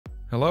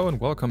Hello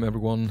and welcome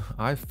everyone.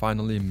 I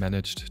finally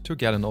managed to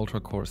get an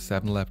Ultra-Core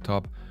 7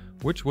 laptop,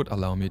 which would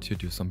allow me to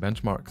do some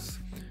benchmarks.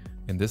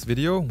 In this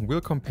video,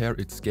 we'll compare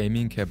its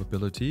gaming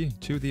capability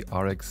to the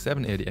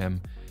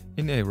RX780M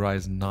in a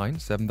Ryzen 9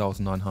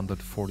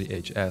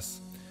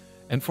 7940HS,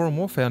 and for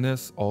more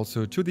fairness,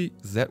 also to the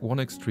Z1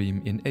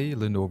 Extreme in a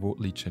Lenovo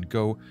Legion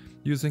Go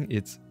using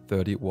its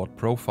 30-watt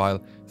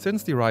profile,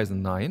 since the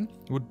Ryzen 9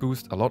 would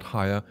boost a lot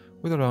higher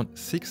with around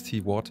 60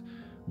 watt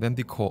than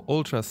the Core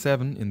Ultra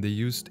 7 in the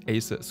used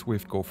ACER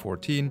Swift Go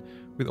 14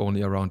 with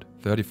only around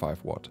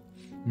 35 watt.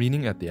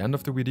 Meaning at the end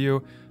of the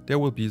video there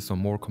will be some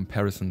more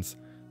comparisons,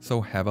 so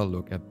have a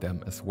look at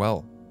them as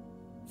well.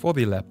 For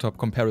the laptop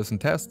comparison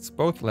tests,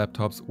 both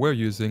laptops were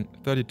using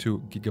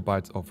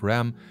 32GB of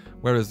RAM,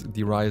 whereas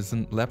the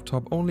Ryzen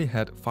laptop only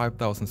had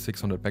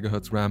 5600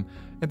 MHz RAM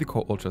and the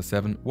Core Ultra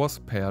 7 was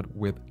paired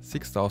with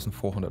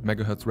 6400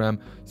 MHz RAM,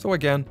 so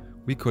again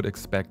we could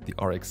expect the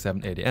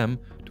RX780M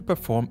to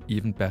perform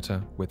even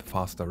better with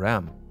faster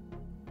RAM.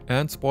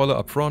 And spoiler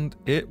up front,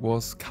 it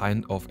was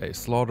kind of a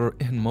slaughter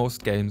in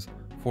most games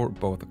for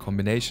both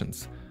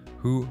combinations.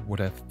 Who would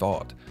have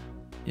thought?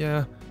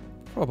 Yeah,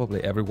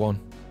 probably everyone.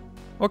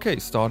 Okay,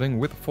 starting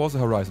with Forza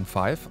Horizon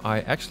 5,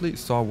 I actually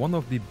saw one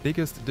of the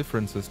biggest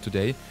differences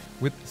today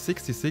with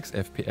 66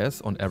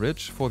 FPS on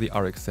average for the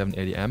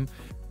RX780M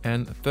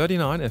and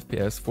 39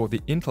 FPS for the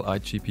Intel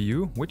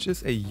iGPU, which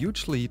is a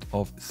huge lead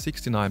of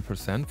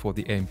 69% for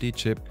the AMD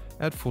chip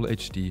at Full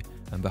HD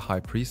and the high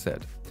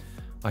preset.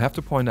 I have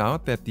to point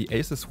out that the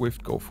ACER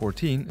Swift Go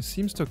 14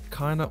 seems to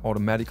kinda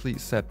automatically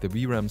set the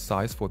VRAM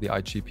size for the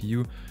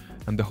iGPU,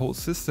 and the whole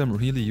system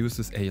really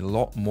uses a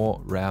lot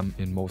more RAM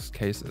in most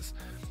cases,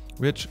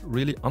 which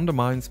really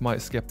undermines my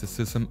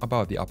skepticism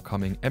about the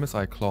upcoming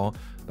MSI Claw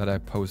that I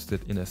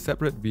posted in a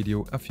separate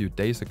video a few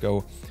days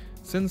ago,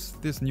 since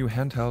this new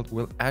handheld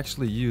will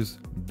actually use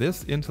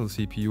this Intel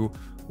CPU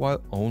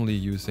while only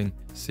using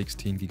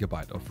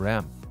 16GB of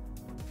RAM.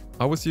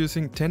 I was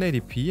using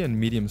 1080p and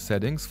medium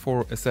settings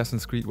for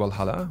Assassin's Creed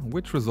Valhalla,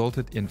 which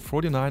resulted in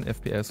 49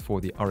 FPS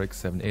for the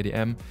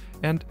RX780M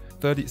and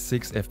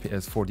 36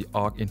 FPS for the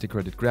ROG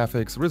integrated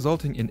graphics,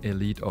 resulting in a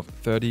lead of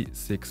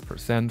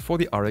 36% for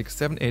the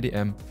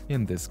RX780M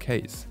in this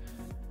case.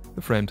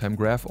 The frame time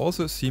graph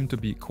also seemed to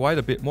be quite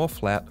a bit more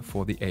flat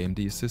for the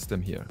AMD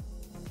system here.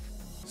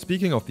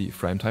 Speaking of the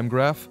frame time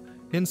graph,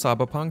 in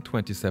Cyberpunk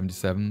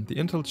 2077 the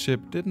Intel chip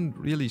didn't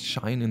really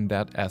shine in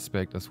that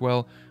aspect as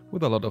well,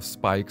 with a lot of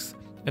spikes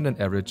and an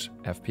average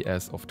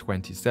FPS of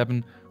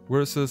 27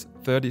 versus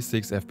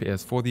 36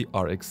 FPS for the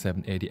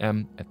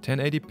RX780M at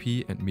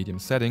 1080p and medium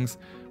settings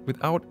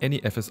without any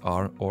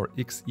FSR or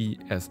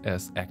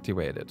XeSS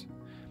activated.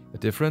 A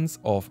difference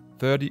of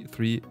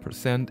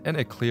 33% and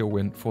a clear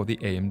win for the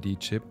AMD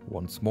chip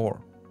once more.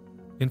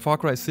 In Far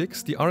Cry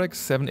 6, the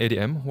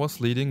RX780M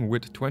was leading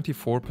with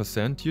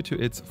 24% due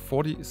to its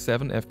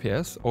 47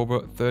 FPS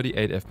over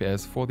 38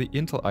 FPS for the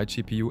Intel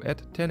iGPU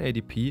at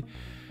 1080p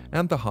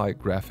and the high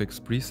graphics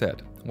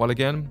preset, while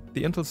again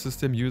the Intel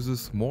system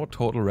uses more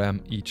total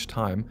RAM each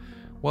time,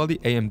 while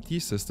the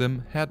AMD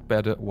system had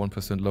better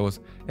 1% lows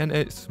and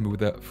a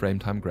smoother frame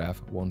time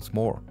graph once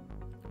more.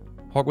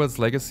 Hogwarts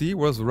Legacy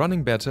was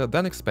running better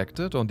than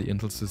expected on the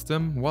Intel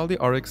system, while the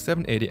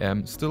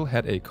RX780M still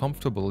had a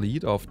comfortable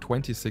lead of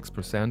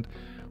 26%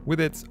 with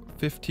its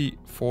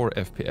 54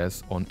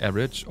 FPS on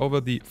average over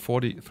the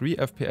 43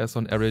 FPS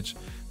on average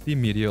the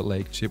Meteor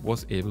Lake chip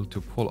was able to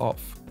pull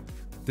off.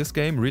 This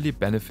game really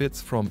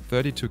benefits from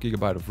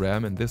 32GB of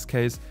RAM in this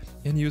case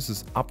and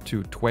uses up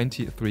to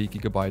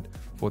 23GB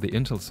for the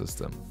Intel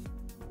system.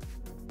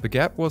 The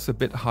gap was a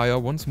bit higher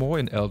once more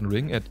in Elden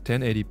Ring at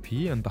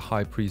 1080p and the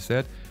high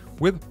preset,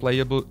 with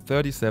playable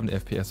 37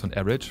 FPS on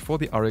average for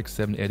the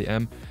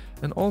RX780M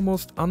and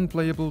almost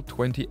unplayable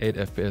 28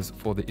 FPS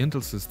for the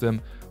Intel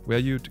system, where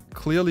you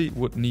clearly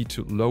would need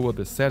to lower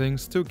the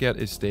settings to get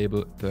a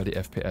stable 30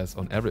 FPS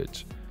on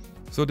average.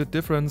 So the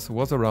difference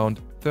was around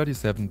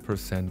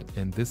 37%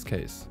 in this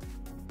case.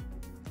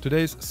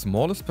 Today's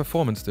smallest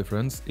performance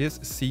difference is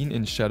seen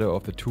in Shadow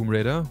of the Tomb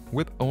Raider,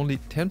 with only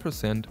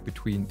 10%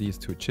 between these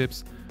two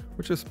chips,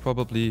 which is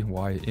probably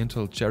why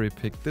Intel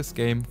cherry-picked this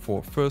game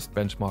for first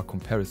benchmark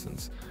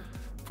comparisons.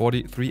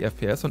 43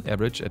 FPS on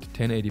average at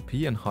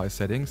 1080p and high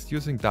settings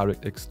using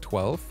DirectX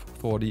 12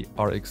 for the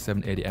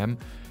RX780M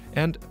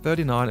and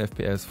 39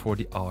 FPS for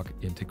the ROG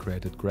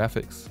integrated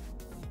graphics.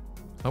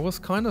 I was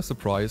kinda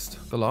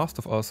surprised The Last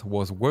of Us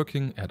was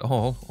working at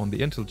all on the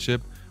Intel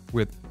chip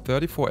with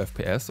 34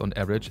 FPS on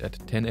average at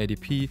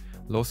 1080p,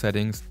 low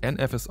settings and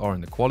FSR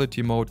in the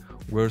quality mode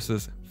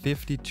versus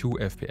 52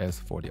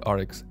 FPS for the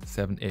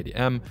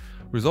RX780M,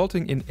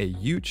 resulting in a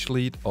huge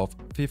lead of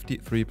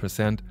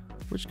 53%,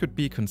 which could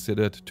be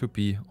considered to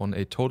be on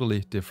a totally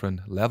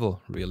different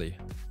level really.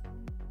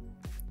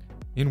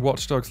 In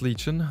Watch Dogs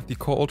Legion, the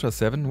Core Ultra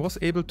 7 was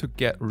able to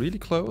get really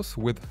close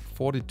with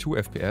 42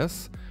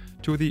 FPS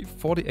to the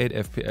 48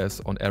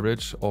 FPS on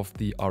average of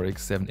the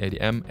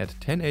RX780M at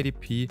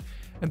 1080p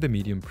and the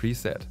medium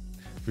preset,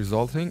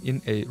 resulting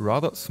in a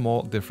rather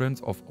small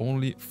difference of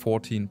only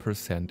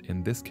 14%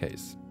 in this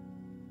case.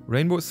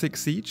 Rainbow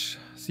Six Siege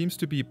seems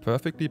to be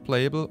perfectly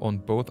playable on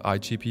both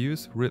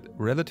iGPUs with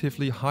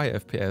relatively high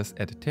FPS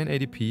at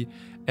 1080p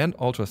and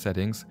ultra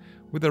settings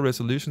with a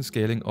resolution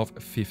scaling of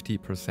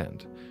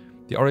 50%.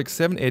 The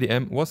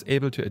RX780M was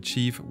able to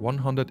achieve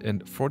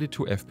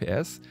 142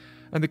 FPS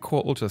and the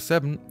Core Ultra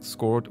 7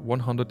 scored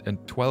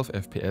 112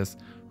 FPS,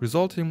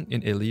 resulting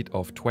in a lead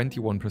of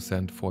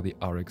 21% for the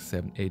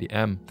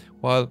RX780M,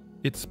 while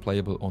it's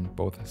playable on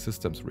both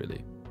systems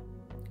really.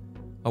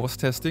 I was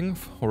testing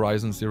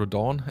Horizon Zero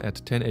Dawn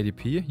at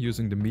 1080p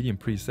using the medium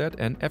preset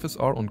and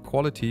FSR on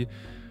quality,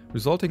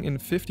 resulting in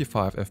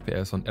 55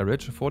 FPS on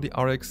average for the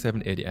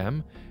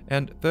RX780M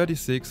and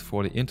 36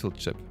 for the Intel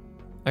chip.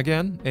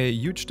 Again, a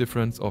huge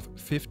difference of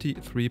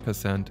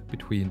 53%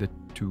 between the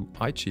two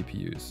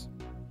iGPUs.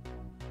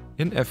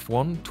 In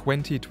F1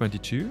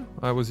 2022,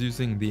 I was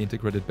using the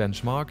integrated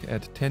benchmark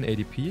at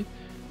 1080p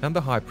and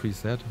the high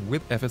preset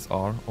with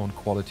FSR on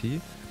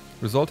quality,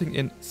 resulting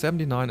in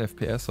 79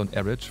 FPS on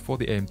average for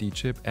the AMD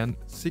chip and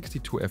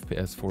 62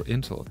 FPS for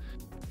Intel,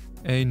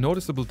 a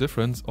noticeable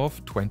difference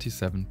of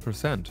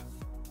 27%.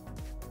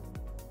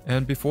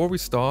 And before we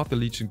start the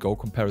Legion Go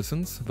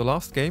comparisons, the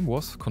last game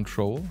was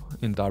Control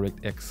in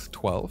DirectX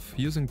 12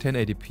 using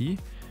 1080p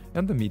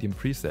and the medium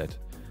preset.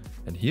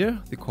 And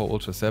here the Core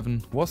Ultra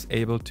 7 was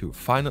able to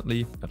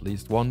finally, at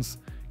least once,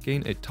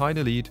 gain a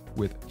tiny lead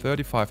with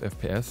 35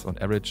 FPS on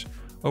average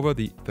over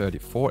the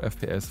 34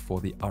 FPS for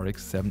the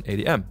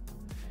RX780M.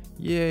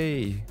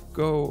 Yay,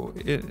 go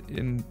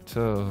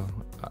into,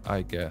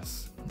 I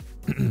guess.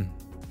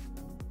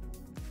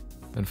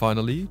 And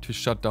finally, to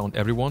shut down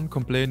everyone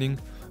complaining,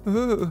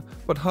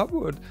 but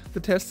Hubwood, the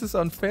test is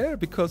unfair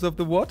because of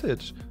the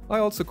wattage. I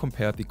also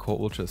compared the Core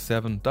Ultra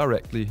 7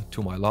 directly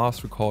to my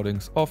last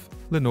recordings of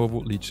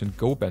Lenovo Legion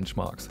Go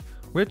benchmarks,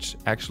 which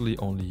actually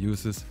only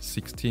uses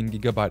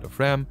 16GB of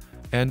RAM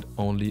and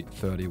only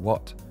 30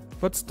 Watt.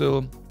 But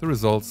still, the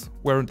results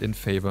weren't in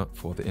favor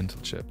for the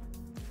Intel chip.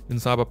 In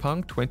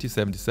Cyberpunk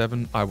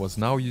 2077, I was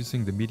now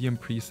using the medium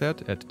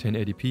preset at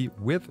 1080p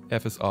with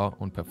FSR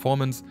on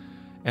performance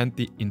and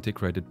the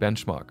integrated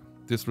benchmark.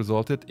 This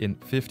resulted in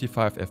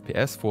 55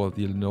 FPS for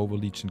the Lenovo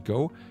Legion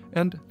Go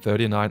and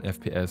 39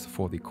 FPS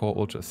for the Core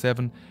Ultra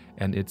 7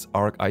 and its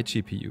ARC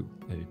iGPU,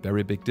 a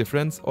very big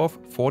difference of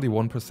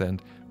 41%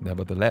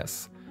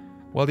 nevertheless.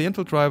 While the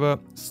Intel driver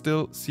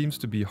still seems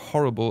to be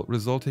horrible,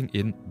 resulting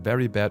in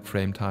very bad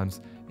frame times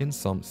in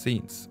some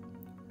scenes.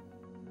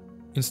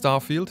 In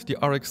Starfield, the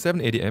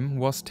RX780M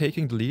was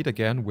taking the lead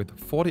again with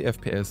 40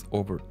 FPS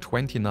over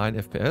 29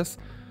 FPS,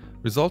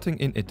 resulting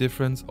in a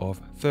difference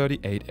of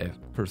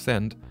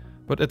 38%,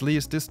 but at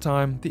least this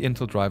time the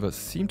Intel drivers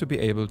seemed to be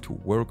able to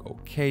work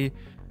okay,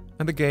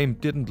 and the game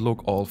didn't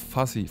look all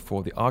fuzzy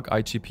for the ARC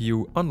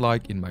iGPU,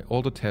 unlike in my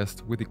older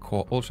test with the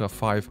Core Ultra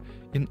 5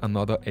 in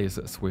another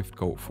ACER Swift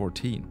Go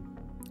 14.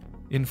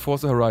 In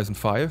Forza Horizon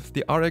 5,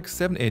 the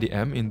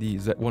RX780M in the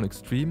Z1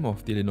 Extreme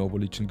of the Lenovo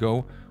Legion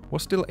Go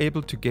was still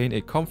able to gain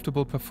a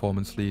comfortable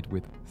performance lead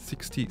with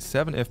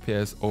 67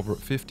 FPS over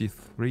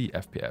 53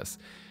 FPS,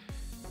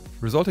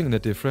 resulting in a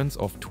difference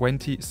of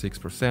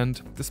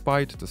 26%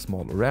 despite the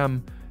smaller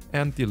RAM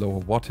and the lower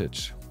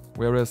wattage,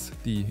 whereas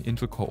the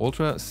Intel Core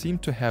Ultra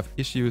seemed to have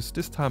issues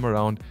this time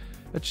around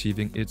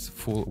achieving its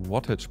full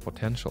wattage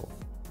potential.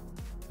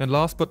 And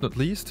last but not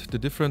least, the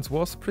difference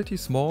was pretty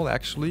small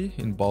actually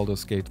in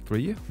Baldur's Gate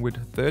 3 with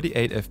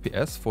 38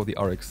 FPS for the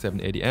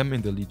RX780M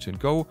in the Legion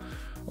Go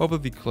over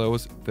the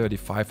close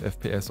 35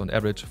 FPS on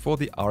average for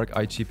the ARC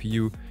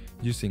iGPU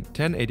using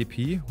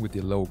 1080p with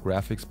the low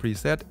graphics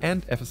preset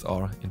and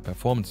FSR in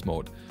performance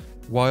mode.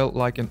 While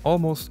like in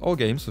almost all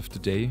games of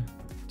today,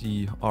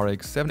 the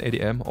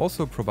RX780M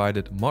also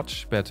provided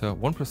much better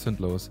 1%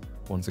 lows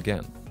once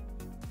again.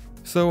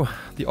 So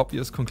the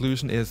obvious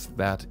conclusion is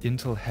that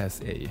Intel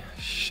has a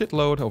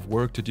shitload of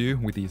work to do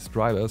with these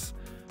drivers,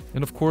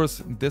 and of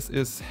course this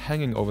is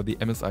hanging over the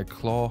MSI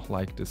Claw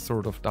like this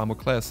sort of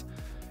Damocles,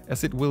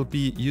 as it will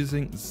be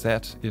using Z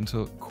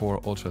Intel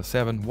Core Ultra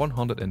 7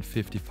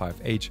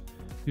 155H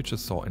you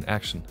just saw in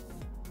action.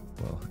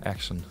 Well,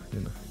 action,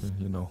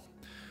 you know.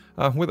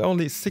 With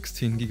only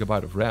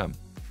 16GB of RAM,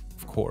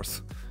 of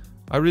course.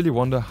 I really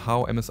wonder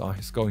how MSI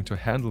is going to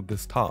handle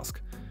this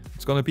task.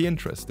 It's gonna be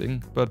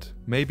interesting, but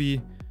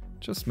maybe,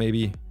 just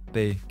maybe,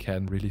 they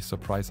can really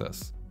surprise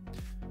us.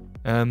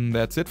 And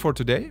that's it for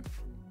today.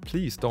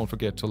 Please don't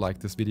forget to like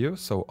this video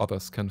so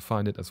others can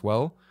find it as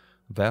well.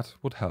 That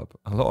would help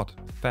a lot.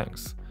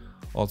 Thanks.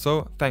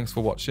 Also, thanks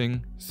for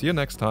watching. See you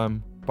next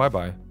time. Bye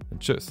bye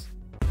and tschüss.